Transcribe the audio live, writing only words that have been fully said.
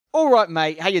All right,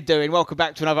 mate. How you doing? Welcome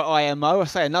back to another IMO. I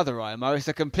say another IMO. It's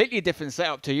a completely different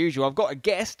setup to usual. I've got a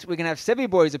guest. We're going to have Sevy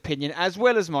Boy's opinion as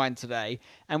well as mine today.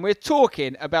 And we're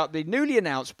talking about the newly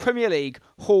announced Premier League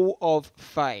Hall of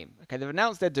Fame. Okay, they've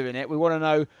announced they're doing it. We want to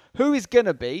know who is going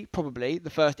to be probably the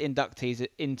first inductees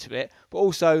into it, but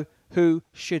also who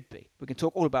should be. We can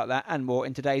talk all about that and more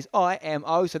in today's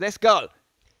IMO. So let's go.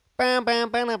 Cue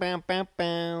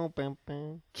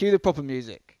the proper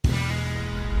music.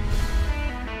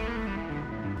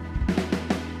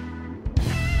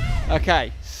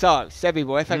 Okay, so Sevy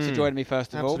Boy, thanks for joining me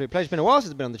first of all. Absolute pleasure. It's been a while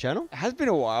since I've been on the channel. It has been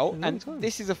a while, and time.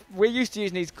 this is we're used to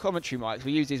using these commentary mics.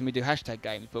 We use these when we do hashtag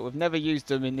games, but we've never used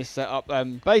them in this setup.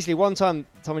 Basically, one time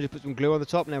someone just put some glue on the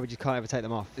top. Now we just can't ever take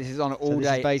them off. This is on all So this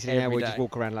day. is basically now every we day. just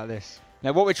walk around like this.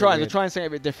 Now what we're Pretty trying weird. something a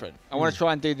bit different. I want to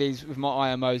try and do these with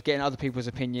my IMOs, getting other people's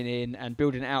opinion in and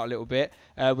building it out a little bit.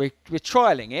 We're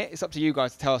trialing it. It's up to you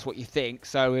guys to tell us what you think.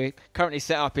 So we're currently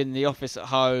set up in the office at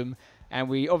home. And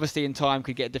we obviously in time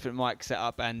could get a different mic set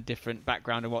up and different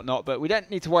background and whatnot. But we don't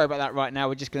need to worry about that right now.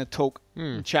 We're just going to talk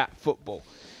and chat football.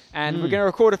 And we're going to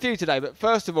record a few today. But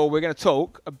first of all, we're going to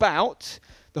talk about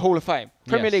the Hall of Fame.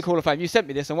 Premier Yes. League Hall of Fame. You sent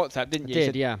me this on WhatsApp, didn't you? I did, You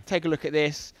said, yeah. Take a look at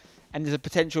this. And there's a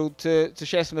potential to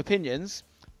share some opinions.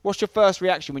 What's your first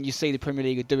reaction when you see the Premier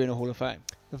League are doing a Hall of Fame?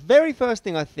 The very first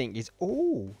thing I think is,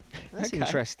 that's Okay.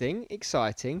 interesting,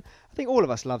 exciting. I think all of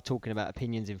us love talking about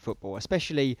opinions in football,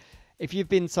 especially if you've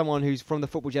been someone who's from the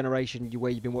football generation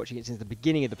where you've been watching it since the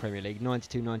beginning of the Premier League,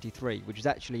 92-93, which was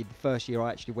actually the first year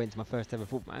I actually went to my first ever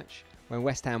football match when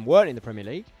West Ham weren't in the Premier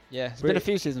League. Yeah, it's been a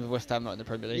few seasons with West Ham not in the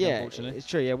Premier League, Yeah, unfortunately. it's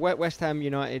true. Yeah, West Ham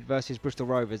United versus Bristol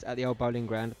Rovers at the old Bowling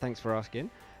Ground. Thanks for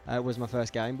asking. Was my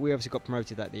first game. We obviously got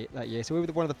promoted that year, so we were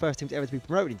one of the first teams ever to be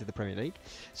promoted into the Premier League.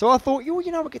 So I thought, we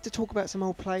get to talk about some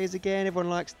old players again. Everyone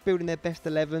likes building their best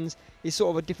 11s. It's sort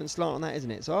of a different slant on that,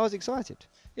 isn't it? So I was excited.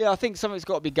 Yeah, I think something's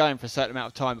got to be going for a certain amount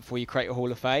of time before you create a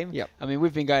Hall of Fame. Yep. I mean,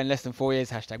 we've been going less than 4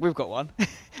 years, hashtag. We've got one. we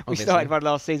Obviously. started one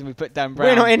last season. We put Dan Brown.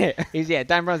 We're not in it.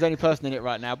 Dan Brown's the only person in it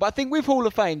right now. But I think with Hall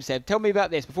of Fame, Seb, tell me about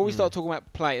this. Before we start talking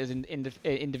about players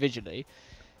individually,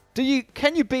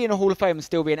 can you be in a Hall of Fame and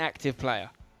still be an active player?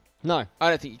 No, I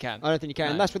don't think you can. I don't think you can.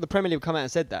 No. And that's what the Premier League have come out and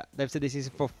said that. They've said this is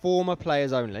for former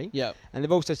players only. Yeah. And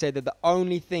they've also said that the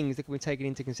only things that can be taken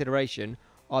into consideration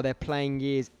are their playing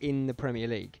years in the Premier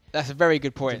League. That's a very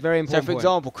good point. It's a very important So, for point.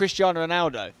 example, Cristiano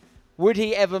Ronaldo, would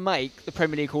he ever make the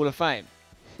Premier League Hall of Fame?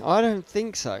 I don't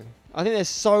think so. I think there's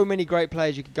so many great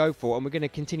players you could go for, and we're going to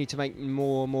continue to make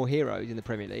more and more heroes in the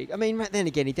Premier League. I mean, then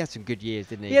again, he had some good years,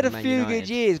 didn't he? He had a for Man few United. good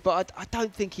years, but I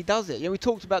don't think he does it. You know, we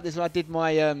talked about this when I did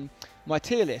my my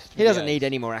tier list. He doesn't videos. need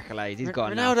any more accolades. He's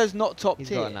got enough. Ronaldo's not top He's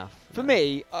tier. got enough. For No.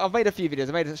 me, I've made a few videos.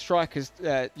 I made a strikers.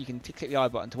 You can click the I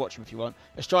button to watch them if you want.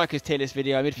 A strikers tier list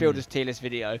video, a midfielders tier list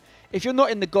video. If you're not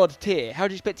in the God tier, how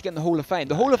do you expect to get in the Hall of Fame?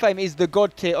 The Hall of Fame is the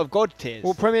God tier of God tiers.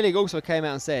 Well, Premier League also came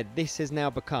out and said this has now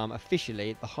become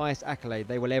officially the highest accolade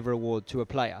they will ever award to a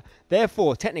player.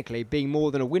 Therefore, technically, being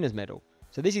more than a winner's medal.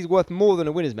 So this is worth more than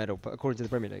a winner's medal, according to the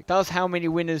Premier League. Does how many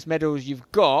winners' medals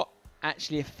you've got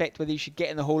actually affect whether you should get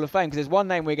in the Hall of Fame? Because there's one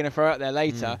name we're going to throw out there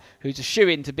later who's a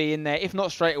shoo-in to be in there, if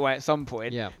not straight away at some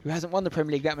point, who hasn't won the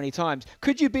Premier League that many times.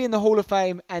 Could you be in the Hall of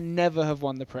Fame and never have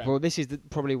won the Prem? Well, this is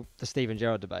probably the Steven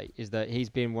Gerrard debate, is that he's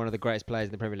been one of the greatest players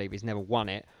in the Premier League, but he's never won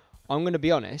it. I'm going to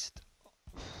be honest.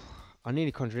 I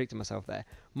nearly contradicted myself there.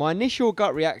 My initial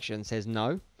gut reaction says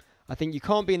no. I think you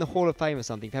can't be in the Hall of Fame or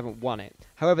something if you haven't won it.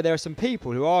 However, there are some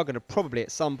people who are going to probably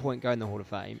at some point go in the Hall of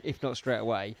Fame, if not straight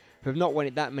away, who have not won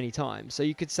it that many times. So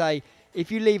you could say, if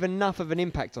you leave enough of an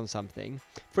impact on something,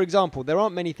 for example, there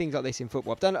aren't many things like this in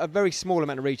football. I've done a very small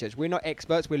amount of research. We're not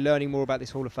experts. We're learning more about this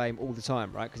Hall of Fame all the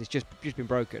time, right? Because it's just been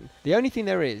broken. The only thing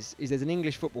there is there's an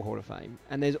English Football Hall of Fame,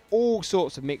 and there's all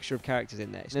sorts of mixture of characters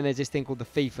in there. And then there's this thing called the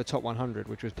FIFA Top 100,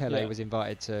 which was Pele was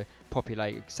invited to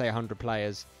populate, say, 100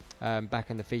 players. Back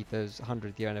in the FIFA's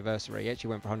 100th year anniversary, he actually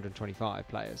went for 1head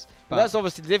players. But that's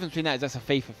obviously the difference between that is that's a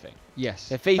FIFA thing. Yes.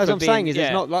 So FIFA That's what I'm saying is yeah.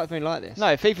 it's not like something like this. No,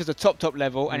 FIFA's a top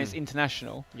level and it's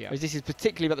international. Yeah. Whereas this is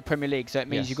particularly about the Premier League, so it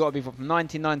means you've got to be from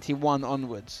 1991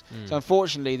 onwards. So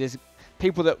unfortunately, there's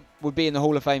people that would be in the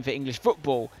Hall of Fame for English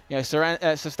football. You know,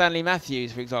 Sir Stanley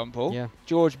Matthews, for example. Yeah.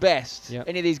 George Best. Yep.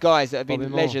 Any of these guys that have Bobby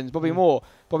been Moore. legends. Bobby Moore.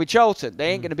 Bobby Charlton.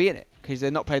 They ain't going to be in it because they're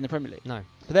not playing the Premier League. No.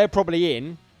 But they're probably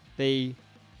in the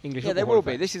English Yeah, Football they Hall will of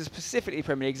be. Fame. This is specifically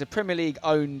Premier League. It's a Premier League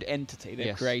owned entity they've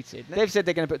Yes. created. They've said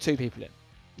they're going to put 2 people in.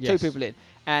 Yes. 2 people in.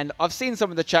 And I've seen some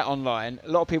of the chat online. A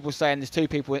lot of people saying there's 2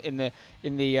 people in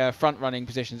the front running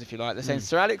positions, if you like. They're saying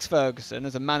Sir Alex Ferguson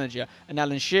as a manager and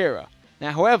Alan Shearer.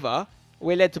 Now, however,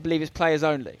 We're led to believe it's players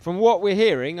only. From what we're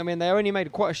hearing, I mean, they only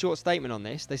made quite a short statement on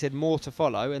this. They said more to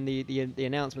follow, and the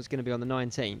announcement's going to be on the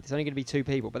 19th. It's only going to be 2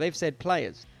 people, but they've said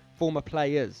players, former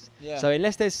players. Yeah. So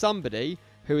unless there's somebody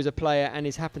who is a player and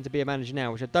is happened to be a manager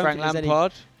now, which I don't Frank think there's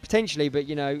Lampard. any potentially, but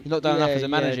you know, He's not done enough as a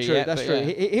manager true, yet. That's but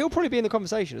true. yeah. He'll probably be in the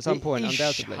conversation at some point,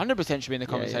 undoubtedly. 100% should be in the Yeah, yeah,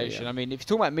 conversation. yeah. I mean, if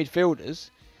you're talking about midfielders,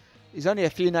 there's only a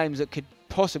few names that could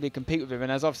possibly compete with him.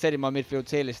 And as I've said in my midfield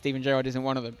tier list, Steven Gerrard isn't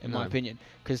one of them, in my opinion.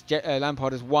 Because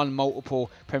Lampard has won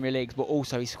multiple Premier Leagues, but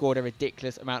also he scored a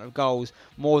ridiculous amount of goals,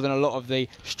 more than a lot of the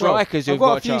strikers who've I've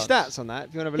got a few chance. stats on that,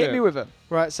 if you want to have a Hit look. me with them.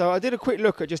 Right, so I did a quick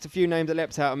look at just a few names that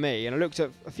leapt out at me, and I looked at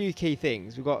a few key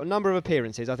things. We've got a number of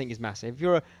appearances, I think is massive. If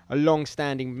you're a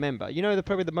long-standing member, you know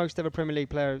probably the most ever Premier League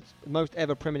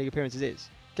appearances is?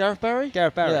 Gareth Barry?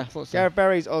 Gareth Barry. Yeah, I thought so. Gareth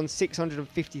Barry's on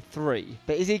 653.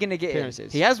 But is he going to get appearances.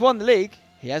 in? He has won the league.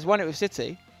 He has won it with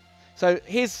City. So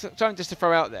here's something just to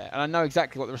throw out there, and I know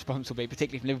exactly what the response will be,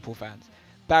 particularly from Liverpool fans.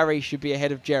 Barry should be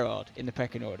ahead of Gerrard in the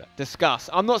pecking order. Discuss.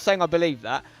 I'm not saying I believe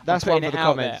that. That's I'm one putting for it the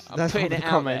out comments. there. I'm That's putting one it for the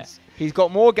out comments. there. He's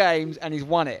got more games and he's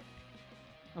won it.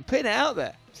 I'm putting it out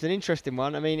there. It's an interesting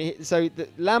one. I mean,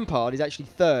 Lampard is actually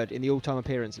 3rd in the all-time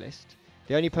appearance list.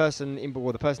 The only person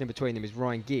the person in between them is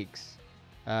Ryan Giggs.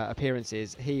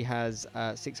 Appearances, he has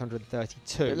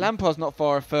 632. But Lampard's not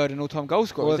far a third in all-time goal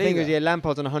scorers. Well, the thing either. is, yeah,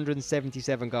 Lampard's on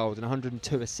 177 goals and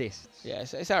 102 assists. Yeah,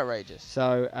 it's outrageous.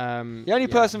 So The only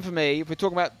person for me, if we're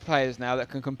talking about players now that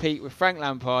can compete with Frank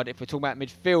Lampard, if we're talking about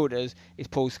midfielders, is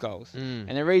Paul Scholes. And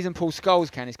the reason Paul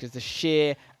Scholes can is because the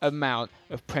sheer amount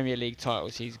of Premier League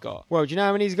titles he's got. Well, do you know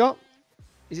how many he's got?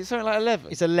 Is it something like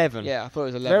 11? It's 11. Yeah, I thought it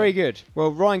was 11. Very good.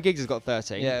 Well, Ryan Giggs has got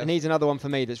 13, Yeah. and he's another one for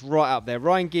me that's right up there.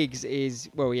 Ryan Giggs is,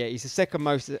 he's the second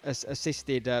most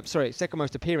second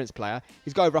most appearance player.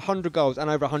 He's got over 100 goals and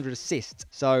over 100 assists,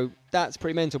 so that's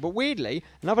pretty mental. But weirdly,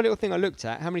 another little thing I looked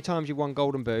at, how many times you won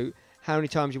Golden Boot, how many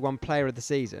times you won Player of the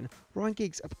Season. Ryan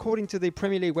Giggs, according to the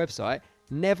Premier League website,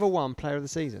 never won Player of the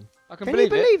Season. I can you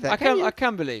believe believe that? I Can you?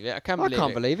 can believe it. I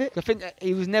can't believe it. I think that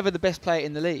he was never the best player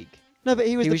in the league. No, but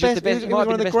he was just the best. the best- He he was might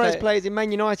one of be the the best greatest players in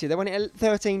Man United. They won it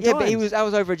 13 Yeah, times. but that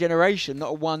was over a generation, not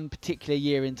a one particular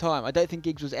year in time. I don't think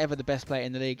Giggs was ever the best player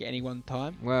in the league at any one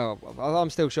time. Well,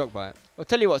 I'm still shocked by it. I'll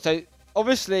tell you what, so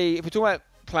obviously, if we're talking about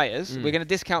players, we're going to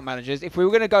discount managers. If we were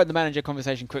going to go in the manager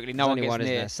conversation quickly, no There's one only gets one,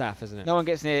 isn't near. there? Saf, isn't it? No one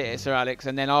gets near Sir Alex,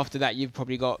 and then after that, you've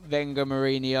probably got Wenger,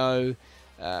 Mourinho,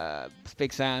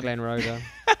 Big Sam. Glenn Roeder.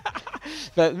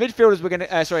 But midfielders,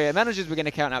 managers, we're going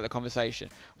to count out the conversation.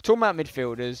 We're talking about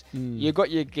midfielders. You've got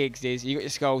your Giggses, you've got your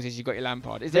Scholeses, you've got your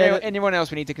Lampard. Is there anyone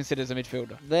else we need to consider as a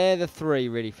midfielder? They're the 3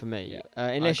 really for me. Yeah,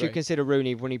 Unless you agree. consider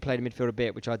Rooney when he played a midfield a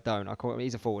bit, which I don't. I call him,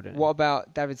 he's a forward. Isn't he? What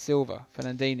about David Silva,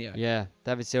 Fernandinho? Yeah,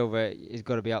 David Silva has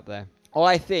got to be up there.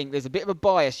 I think there's a bit of a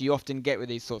bias you often get with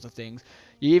these sorts of things.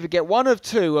 You either get one of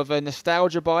two of a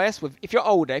nostalgia bias. If you're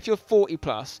older, if you're 40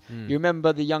 plus, you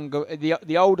remember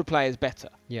the older players better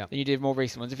Yeah. than you did more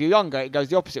recent ones. If you're younger, it goes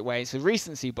the opposite way. It's a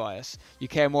recency bias. You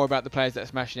care more about the players that are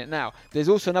smashing it now. But there's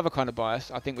also another kind of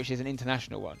bias, I think, which is an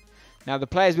international one. Now, the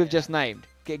players we've just named,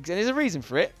 and there's a reason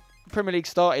for it. The Premier League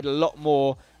started a lot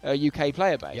more UK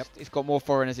player based. Yep. It's got more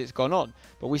foreign as it's gone on.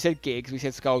 But we said Giggs, we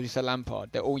said Scholes, we said Lampard.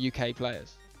 They're all UK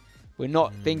players. We're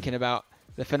not thinking about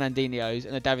the Fernandinhos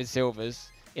and the David Silvas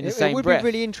in the same It would breath. be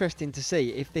really interesting to see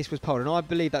if this was polled, and I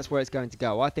believe that's where it's going to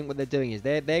go. I think what they're doing is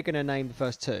they're going to name the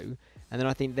first 2, and then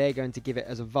I think they're going to give it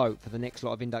as a vote for the next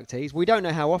lot of inductees. We don't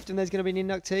know how often there's going to be an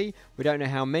inductee. We don't know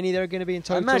how many there are going to be in I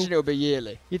total. imagine it'll be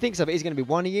yearly. You think so? But is it going to be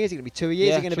 1 a year? Is it going to be 2 a year?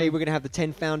 Yeah, Is it going to be true. we're going to have the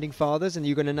 10 founding fathers and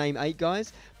you're going to name 8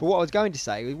 guys? But what I was going to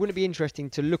say, wouldn't it be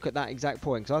interesting to look at that exact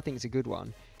point, because I think it's a good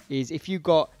one, is if you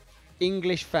got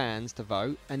English fans to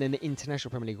vote and then the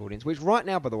international Premier League audience, which right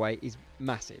now, by the way, is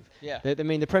massive. Yeah. I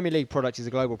mean, the Premier League product is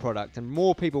a global product, and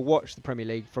more people watch the Premier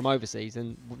League from overseas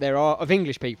than there are of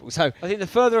English people. So, I think the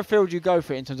further afield you go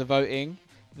for it in terms of voting,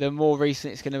 the more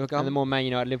recent it's going to become. and the more Man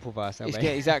United Liverpool bias there'll be.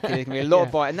 Exactly. There's going to be a lot of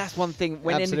Yeah. bias. And that's one thing,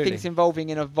 when Absolutely. anything's involving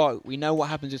in a vote, we know what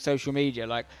happens with social media.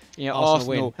 Like, Arsenal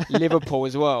Arsenal, Liverpool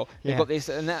as well. They've Yeah. got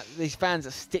these fans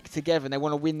that stick together and they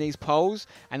want to win these polls.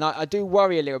 And I do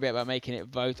worry a little bit about making it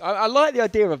vote. I like the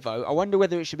idea of vote. I wonder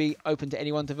whether it should be open to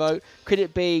anyone to vote. Could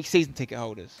it be season ticket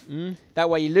holders? That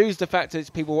way you lose the fact that it's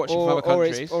people watching from other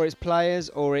countries. Or it's players,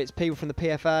 or it's people from the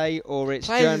PFA, or it's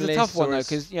Players journalists. is a tough one or though,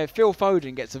 it's- because Phil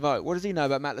Foden gets a vote. What does he know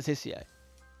about Matt Letizia?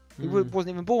 He wasn't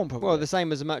even born, probably. Well, the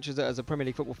same as much as a Premier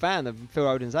League football fan of Phil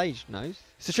Foden's age knows.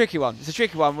 It's a tricky one.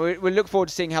 We look forward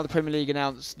to seeing how the Premier League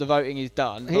announce the voting is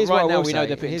done. Here's but right what now I will we know say.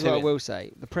 they're putting Here's two what I in. will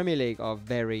say. The Premier League are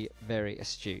very, very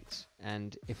astute.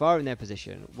 And if I were in their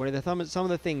position, one of the some of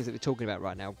the things that we're talking about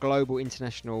right now, global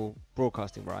international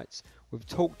broadcasting rights, we've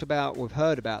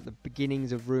heard about the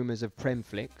beginnings of rumours of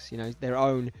Premflix, their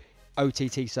own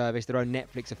OTT service, their own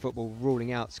Netflix of football,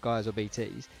 ruling out Skies or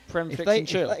BTs. Premflix If and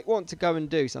chill. they want to go and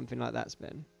do something like that,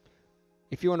 Sven,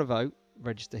 if you want to vote,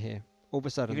 register here. All of a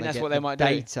sudden, You think they that's get what they the might do?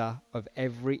 data of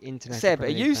every international. Seb, are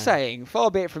Premier you League fan. saying, far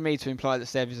be it from me to imply that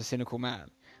Seb is a cynical man,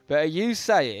 but are you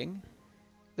saying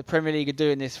the Premier League are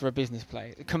doing this for a business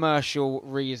play, commercial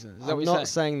reasons? Is that I'm what you're not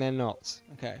saying they're not.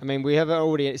 Okay. I mean, we have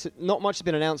already. It's not much has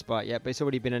been announced by it yet, but it's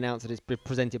already been announced that it's been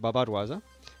presented by Budweiser,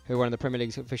 who are one of the Premier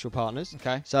League's official partners.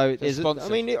 Okay. So They're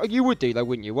sponsored. you would do though,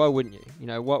 wouldn't you? Why wouldn't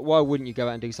you? Why wouldn't you go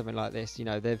out and do something like this?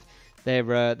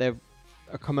 They're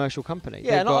a commercial company.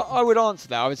 Yeah, and I would answer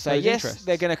that. I would say those yes, interests.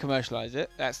 they're going to commercialise it.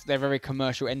 They're a very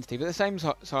commercial entity. But at the same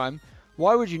time,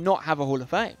 why would you not have a Hall of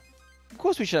Fame? Of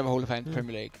course, we should have a Hall of Fame in the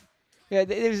Premier League. Yeah,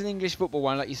 there's an English football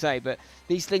one, like you say, but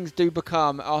these things do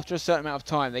become, after a certain amount of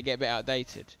time, they get a bit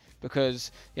outdated.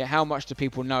 Because how much do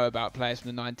people know about players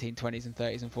from the 1920s and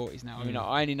 30s and 40s now? I mean,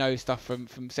 I only know stuff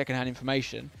from second-hand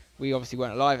information. We obviously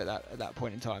weren't alive at that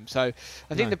point in time. So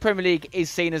I think the Premier League is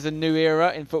seen as a new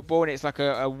era in football, and it's like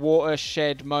a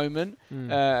watershed moment,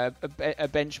 a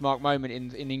benchmark moment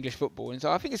in English football. And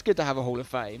so I think it's good to have a Hall of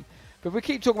Fame. But we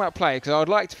keep talking about players because I would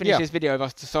like to finish this video of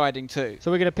us deciding two. So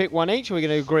we're going to pick one each, or we're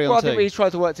going to agree Well, on I two? think we try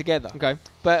to work together. Okay.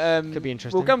 But Could be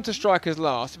interesting. We'll come to strikers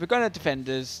last. If we're going to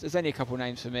defenders, there's only a couple of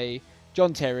names for me.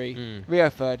 John Terry,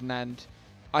 Rio Ferdinand.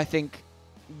 I think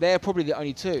they're probably the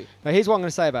only two. Now, here's what I'm going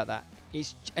to say about that.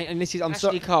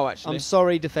 Ashley Cole, actually. I'm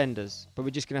sorry, defenders, but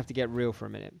we're just going to have to get real for a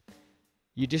minute.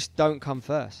 You just don't come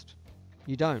first.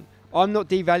 You don't. I'm not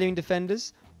devaluing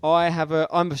defenders. I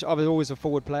was always a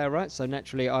forward player, right? So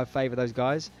naturally, I favour those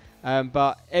guys.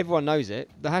 But everyone knows it.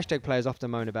 The hashtag players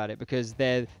often moan about it because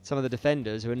they're some of the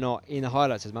defenders who are not in the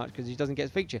highlights as much because he doesn't get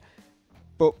a feature.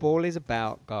 Football is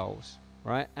about goals,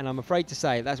 right? And I'm afraid to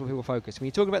say that's what people focus. When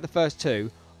you talk about the first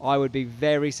two, I would be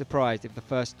very surprised if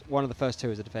one of the first two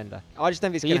is a defender. I just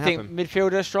don't think it's going to happen. You think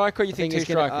midfielder, striker, or you think two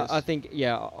strikers? I think,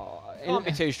 yeah. Can't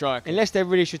be two strikers. Unless they're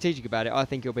really strategic about it, I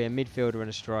think it'll be a midfielder and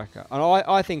a striker. And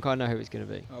I think I know who it's going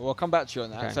to be. Well, I'll come back to you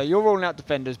on that. Okay. So you're ruling out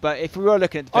defenders, but if we were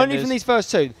looking at defenders... Only from these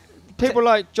first two. People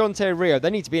like John Terry Rio, they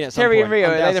need to be in at some point. Terry and Rio,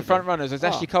 are they the undoubtedly. front runners? Is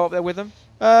Ashley Cole up there with them?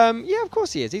 Yeah, of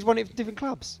course he is. He's won it for different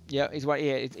clubs. Yeah, he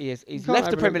is. He's can't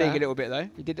left the Premier overlook League that. a little bit, though.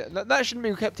 He did. That shouldn't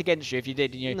be kept against you if you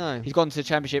did. No. He's gone to the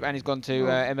Championship and he's gone to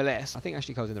MLS. I think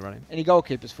Ashley Cole's in the running. Any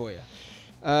goalkeepers for you?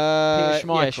 Peter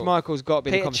Schmeichel. Yeah, Schmeichel's got to be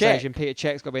in the Peter conversation. Peter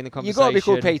Cech's got to be in the You've conversation. got to be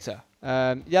called Peter.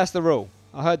 That's the rule.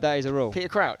 I heard that is a rule. Peter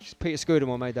Crouch. Peter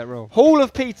Scudamore made that rule. Hall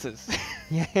of Peters.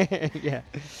 Yeah, yeah.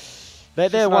 They're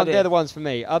the ones for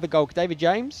me. Other David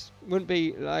James wouldn't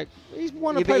be like he's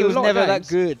won a But he was lot of never games.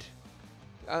 that good.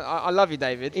 I love you,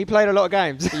 David. He played a lot of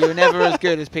games. You were never as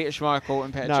good as Peter Schmeichel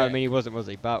and Peter No, Cech. I mean he wasn't, was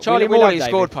he? But Charlie we Moore, love he David.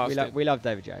 scored past him. We love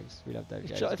David James. We love David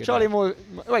James. If Good Charlie lad. Moore.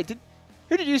 Wait,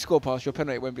 who did you score past your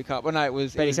penalty at Wembley Cup? Well, no, it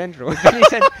was Benny Central. Benny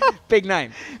Big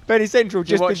name. Benny Central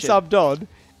Did you just been watch subbed on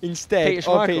instead Peter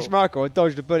of Peter Schmeichel. Schmeichel. I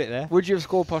dodged a bullet there. Would you have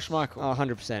scored past Schmeichel? Oh,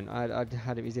 100%. I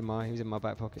had him. He was in my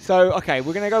back pocket. So, okay,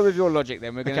 we're going to go with your logic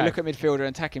then. We're going to Okay. look at midfielder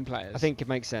and attacking players. I think it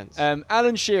makes sense.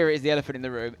 Alan Shearer is the elephant in the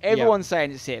room. Everyone's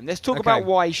saying it's him. Let's talk Okay. about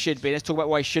why he should be. Let's talk about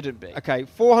why he shouldn't be. Okay,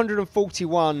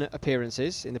 441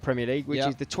 appearances in the Premier League, which Yeah.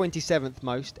 is the 27th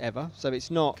most ever. So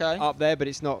it's not Okay. up there, but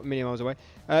it's not a million miles away.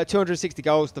 260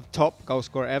 goals, the top goal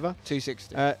scorer ever.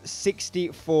 260.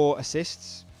 64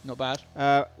 assists. Not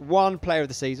bad. One player of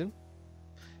the season.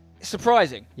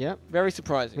 Surprising. Yeah. Very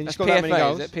surprising. When you That's score that many PFA,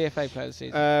 goals. is it? PFA player of the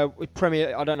season. With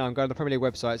Premier, I don't know. I'm going to the Premier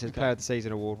League website. It says Okay. Player of the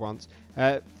Season award once.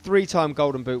 3-time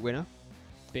Golden Boot winner.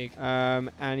 Big. And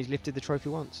he's lifted the trophy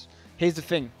once. Here's the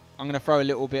thing. I'm going to throw a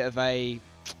little bit of a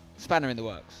spanner in the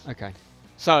works. Okay.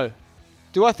 So,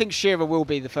 do I think Shearer will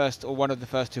be the first or one of the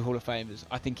first two Hall of Famers?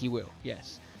 I think he will,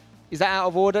 yes. Is that out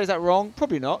of order? Is that wrong?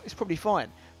 Probably not. It's probably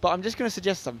fine. But I'm just going to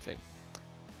suggest something.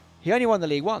 He only won the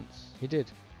league once. He did.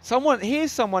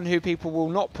 Here's someone who people will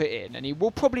not put in, and he will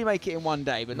probably make it in one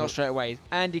day, but not straight away,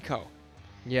 Andy Cole.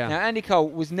 Yeah. Now, Andy Cole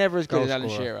was never as good Goal as Alan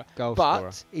scorer. Shearer. Goal but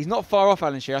scorer. he's not far off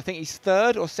Alan Shearer. I think he's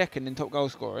third or second in top goal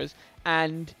scorers,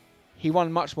 and he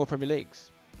won much more Premier Leagues.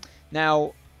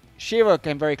 Now, Shearer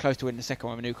came very close to winning the second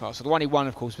one with Newcastle. The one he won,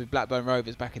 of course, with Blackburn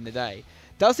Rovers back in the day.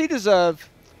 Does he deserve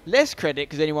less credit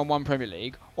because he won one Premier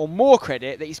League, or more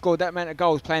credit that he scored that amount of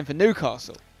goals playing for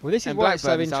Newcastle? Well, this is and why it's so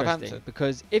Blackburn and interesting, Southampton.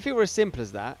 because if it were as simple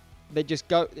as that, they'd just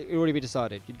go, it would already be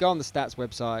decided. You'd go on the stats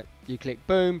website, you click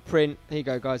boom, print, here you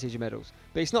go guys, here's your medals.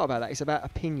 But it's not about that, it's about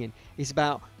opinion. It's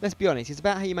about, let's be honest, it's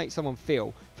about how you make someone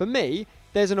feel. For me,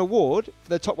 there's an award for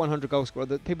the top 100 goal scorer.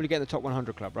 The people who get in the top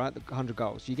 100 club, right? The 100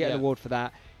 goals. You get an award for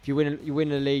that. If you win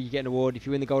the league, you get an award. If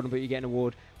you win the Golden Boot, you get an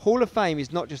award. Hall of Fame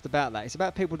is not just about that. It's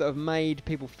about people that have made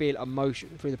people feel emotion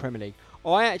through the Premier League.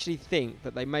 I actually think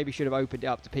that they maybe should have opened it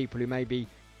up to people who maybe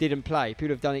didn't play. People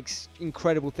who have done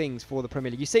incredible things for the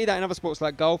Premier League. You see that in other sports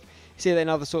like golf. You see that in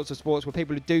other sorts of sports where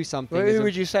people who do something. Well, who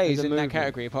would you say is in that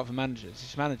category apart from managers?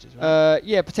 It's managers, right?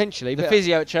 Yeah, potentially. The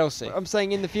physio at Chelsea. I'm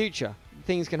saying in the future,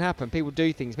 things can happen. People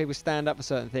do things. People stand up for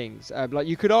certain things. Like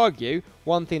you could argue,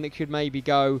 one thing that could maybe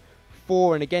go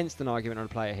for and against an argument on a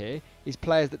player here is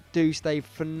players that do stay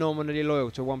phenomenally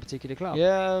loyal to one particular club.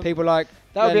 Yeah. People like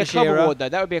that would be a club Shearer. award, though.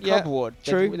 That would be a club award.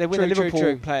 True. They win the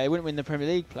Liverpool player. They wouldn't win the Premier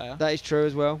League player. That is true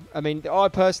as well. I mean, I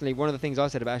personally, one of the things I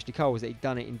said about Ashley Cole was that he'd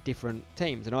done it in different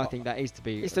teams, and I think that is to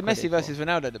be. It's the Messi versus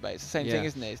Ronaldo debate. It's the same thing,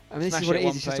 isn't it? I mean, this is what it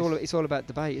is. It's all about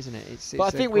debate, isn't it? But I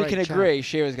think we can agree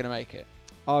Shearer's going to make it.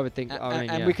 I would think.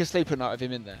 And we can sleep at night with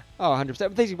him in there. Oh, 100%.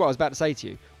 But this is what I was about to say to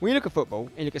you. When you look at football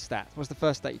and you look at stats, what's the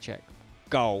first stat you check?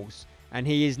 Goals. And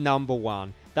he is number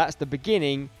one. That's the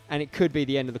beginning, and it could be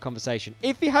the end of the conversation.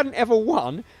 If he hadn't ever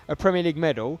won a Premier League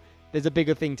medal, there's a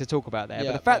bigger thing to talk about there.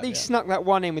 But the fact that he snuck that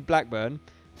one in with Blackburn,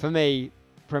 for me,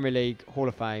 Premier League, Hall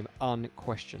of Fame,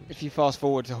 unquestioned. If you fast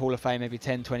forward to Hall of Fame maybe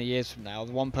 10, 20 years from now,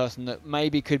 the one person that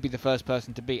maybe could be the first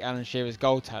person to beat Alan Shearer's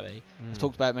goal tally, I've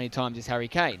talked about it many times, is Harry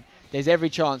Kane. There's every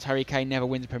chance Harry Kane never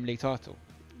wins a Premier League title.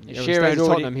 Shearer had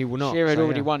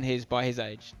already won his by his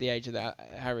age, the age that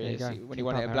Harry is, when he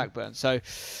won it at Blackburn. So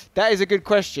that is a good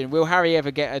question. Will Harry ever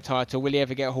get a title? Will he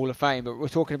ever get a Hall of Fame? But we're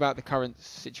talking about the current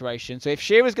situation. So if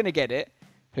Shearer's going to get it,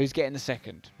 who's getting the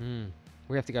second?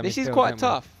 We have to go. This is quite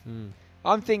tough.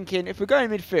 I'm thinking if we're going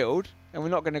midfield and we're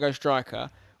not going to go striker,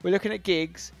 we're looking at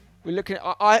Giggs. We're looking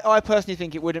at. I personally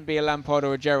think it wouldn't be a Lampard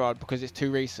or a Gerrard because it's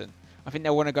too recent. I think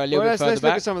they'll want to go a little bit further let's back.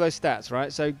 Look at some of those stats,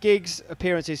 right? So Giggs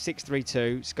appearances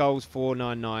 632, Scholes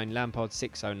 499, Lampard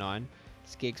 609.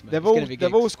 It's Giggs, man.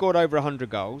 They've all scored over 100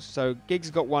 goals. So Giggs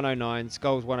has got 109,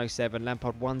 Scholes 107,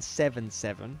 Lampard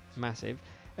 177, massive.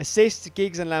 Assists,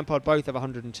 Giggs and Lampard both have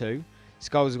 102.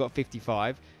 Scholes has got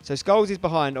 55. So Scholes is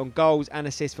behind on goals and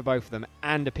assists for both of them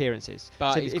and appearances.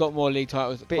 But he's got more league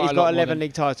titles. But he's got 11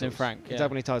 league titles. Than Frank. Yeah.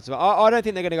 Double league titles. I don't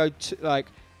think they're going to go like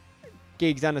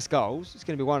Giggs and the Scholes. It's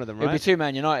going to be one of them, right? It'll be two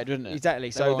Man United, wouldn't it?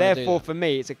 Exactly. So therefore, for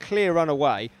me, it's a clear run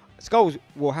away. Scholes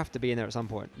will have to be in there at some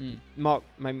point. Mark,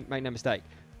 make no mistake.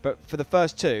 But for the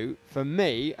first two, for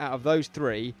me, out of those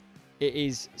three, it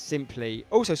is simply...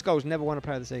 Also, Scholes never won a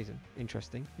Player of the Season.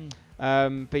 Interesting.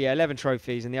 But yeah, 11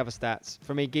 trophies and the other stats.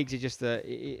 For me, Giggs is just to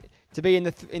be in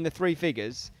the three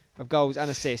figures of goals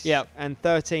and assists and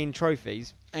 13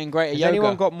 trophies. And great. Has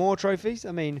anyone got more trophies?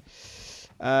 I mean...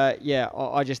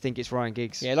 I just think it's Ryan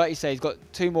Giggs. Yeah, like you say, he's got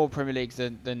two more Premier Leagues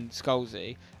than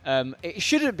Scholesy. It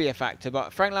shouldn't be a factor,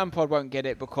 but Frank Lampard won't get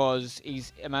it because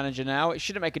he's a manager now. It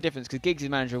shouldn't make a difference because Giggs is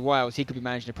manager of Wales. He could be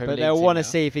managing a Premier League. But they'll want to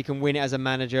see if he can win it as a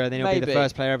manager, and then he'll be the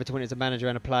first player ever to win it as a manager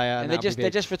and a player. And they're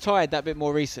just retired that bit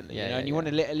more recently, and you want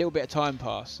to let a little bit of time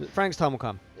pass. Frank's time will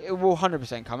come. It will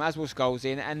 100% come, as will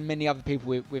Scholesy and many other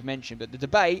people we've mentioned. But the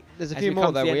debate... There's a few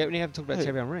more, though. We haven't talked about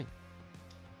Thierry Henry.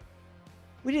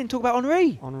 We didn't talk about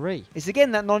Henry. It's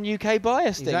again that non-UK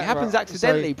bias thing. It happens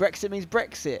accidentally. So Brexit means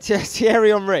Brexit.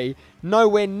 Thierry Henry,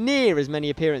 nowhere near as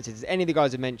many appearances as any of the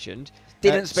guys have mentioned.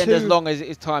 Didn't spend as long as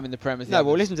his time in the Premier League. No,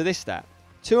 well, listen to this stat.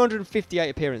 258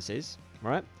 appearances,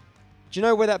 right? Do you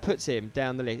know where that puts him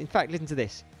down the list? In fact, listen to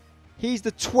this. He's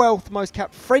the 12th most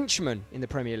capped Frenchman in the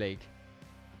Premier League.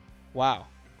 Wow.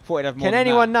 Can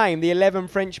anyone name the 11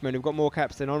 Frenchmen who've got more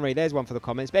caps than Henry? There's one for the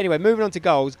comments. But anyway, moving on to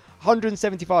goals.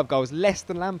 175 goals, less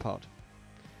than Lampard.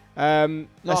 Not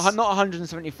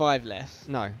 175 less.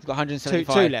 No. He's got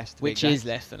 175. Two less. Which is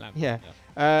less than Lampard.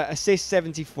 Yeah. Assists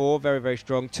 74, very, very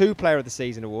strong. 2 Player of the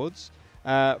Season awards.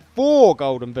 4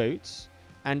 Golden Boots.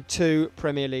 And 2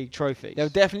 Premier League trophies. There'll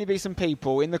definitely be some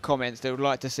people in the comments that would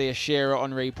like to see a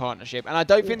Shearer-Henry partnership. And I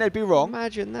don't think they'd be wrong.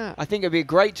 Imagine that. I think it'd be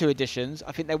great 2 additions.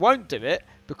 I think they won't do it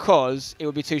because it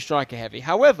would be too striker heavy.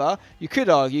 However, you could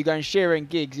argue going Shearer and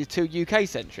Giggs is too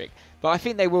UK-centric. But I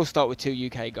think they will start with 2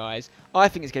 UK guys. I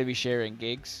think it's going to be Shearer and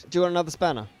Giggs. Do you want another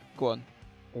spanner? Go on.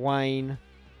 Wayne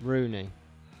Rooney.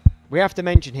 We have to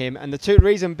mention him, and the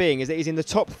reason being is that he's in the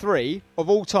top 3 of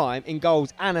all time in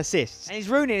goals and assists. And he's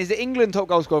Rooney is the England top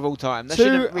goal scorer of all time. That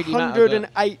shouldn't really matter.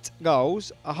 208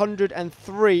 goals,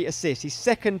 103 assists. He's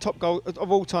second top goal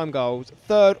of all time goals,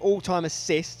 third all time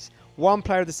assists, 1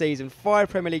 Player of the Season, 5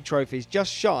 Premier League trophies,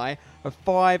 just shy of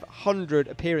 500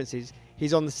 appearances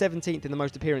He's on the 17th in the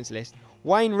most appearance list.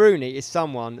 Wayne Rooney is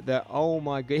someone that, oh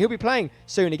my god, he'll be playing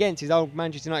soon against his old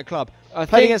Manchester United club.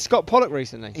 Played against Scott Pollock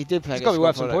recently. He did play. He's got to be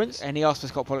worth some points. And he asked for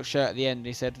Scott Pollock's shirt at the end. And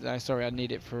he said, "No, sorry, I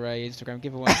need it for a Instagram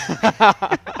giveaway."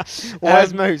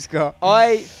 Wise move, Scott.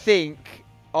 I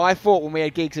thought when we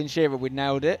had Giggs and Shearer, we'd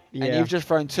nailed it. Yeah. And you've just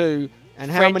thrown two. And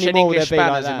French how many and more English will there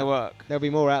be spanners like in the work? There'll be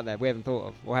more out there we haven't thought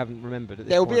of or haven't remembered at this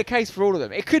There will point. be a case for all of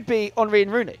them. It could be Henry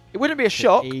and Rooney. It wouldn't be a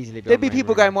shock. Easily There'd be Henry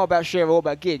people Rooney. going, what about Shearer, what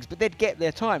about Giggs? But they'd get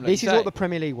their time. This is what the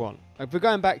Premier League want. If we're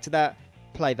going back to that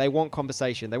play, they want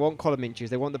conversation. They want column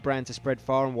inches. They want the brand to spread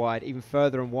far and wide, even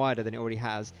further and wider than it already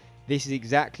has. This is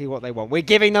exactly what they want. We're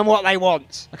giving them what they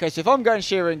want. Okay, so if I'm going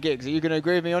Shearer and Giggs, are you going to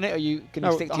agree with me on it, or are you going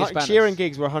to stick to your spanners? Shearer and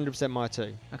Giggs were 100% my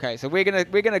two. Okay, so we're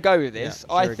gonna go with this.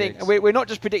 Yeah, I think we're not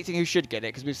just predicting who should get it,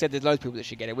 because we've said there's loads of people that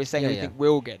should get it. We're saying who we think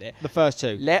will get it. The first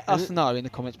two. Let us know in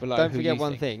the comments below. Don't who forget you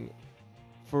one think. thing.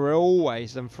 For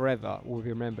always and forever, will be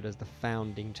remembered as the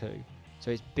founding two.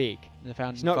 So it's big. The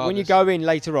founding It's not fathers. when you go in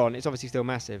later on. It's obviously still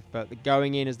massive, but the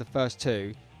going in as the first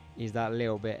two is that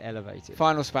little bit elevated.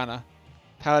 Final spanner.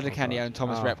 Paolo Di Canio and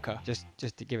Thomas Repka. Just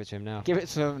to give it to him now. Give it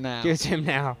to them now. Give it to him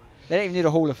now. They don't even need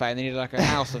a Hall of Fame. They need like a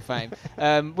House of Fame.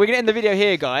 We're going to end the video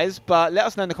here, guys. But let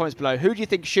us know in the comments below. Who do you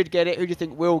think should get it? Who do you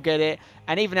think will get it?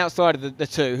 And even outside of the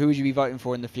two, who would you be voting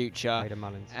for in the future? Hayden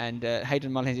Mullins. And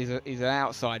Hayden Mullins is an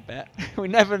outside bet. We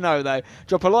never know, though.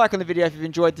 Drop a like on the video if you've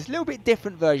enjoyed this little bit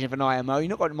different version of an IMO. You've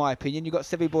not got my opinion. You've got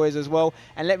Sevy Boys as well.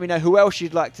 And let me know who else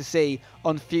you'd like to see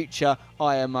on future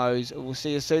IMOs. We'll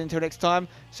see you soon. Until next time,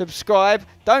 subscribe.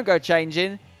 Don't go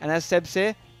changing. And as Seb's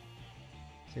here,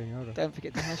 don't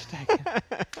forget the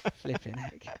hashtag. Flipping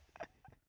heck.